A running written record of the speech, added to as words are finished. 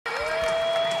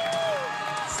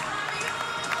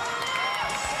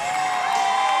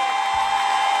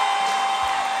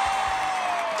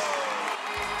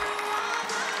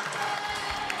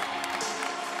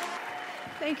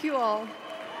all.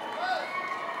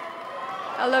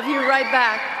 I love you right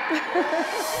back.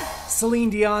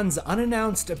 Celine Dion's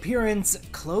unannounced appearance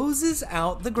closes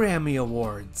out the Grammy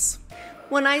Awards.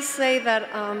 When I say that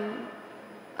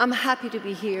I'm happy to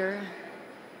be here,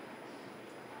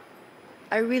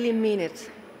 I really mean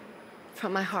it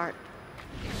from my heart.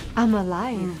 I'm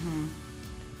alive.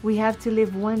 We have to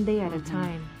live one day at a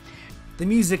time. The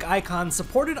music icon,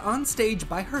 supported on stage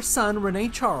by her son,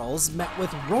 René-Charles, met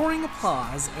with roaring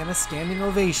applause and a standing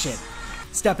ovation,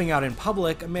 stepping out in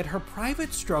public amid her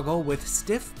private struggle with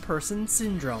stiff person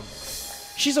syndrome.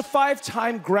 She's a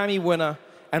 5-time Grammy winner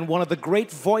and one of the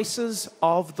great voices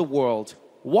of the world.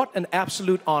 What an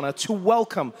absolute honor to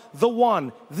welcome the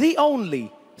one, the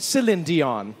only, Celine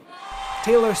Dion.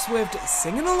 Taylor Swift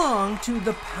singing along to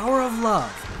The Power of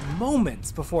Love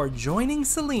moments before joining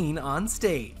Celine on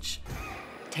stage.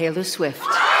 Taylor Swift.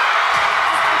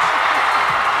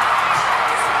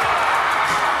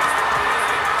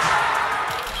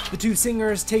 The two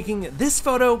singers taking this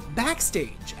photo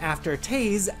backstage after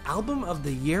Tay's Album of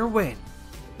the Year win.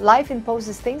 Life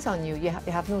imposes things on you. You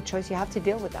have no choice. You have to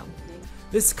deal with them.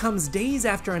 This comes days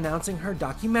after announcing her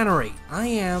documentary, I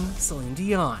Am Celine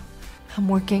Dion. I'm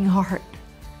working hard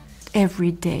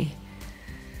every day.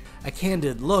 A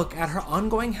candid look at her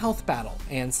ongoing health battle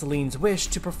and Celine's wish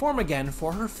to perform again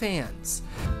for her fans.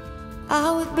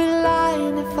 I would be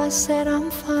lying if I said I'm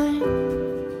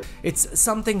fine. It's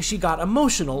something she got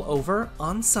emotional over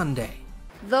on Sunday.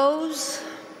 Those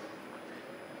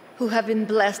who have been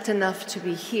blessed enough to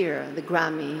be here at the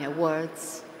Grammy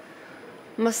Awards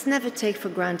must never take for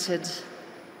granted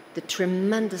the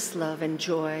tremendous love and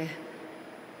joy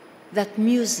that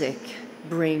music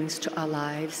brings to our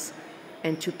lives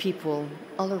and to people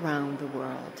all around the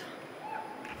world.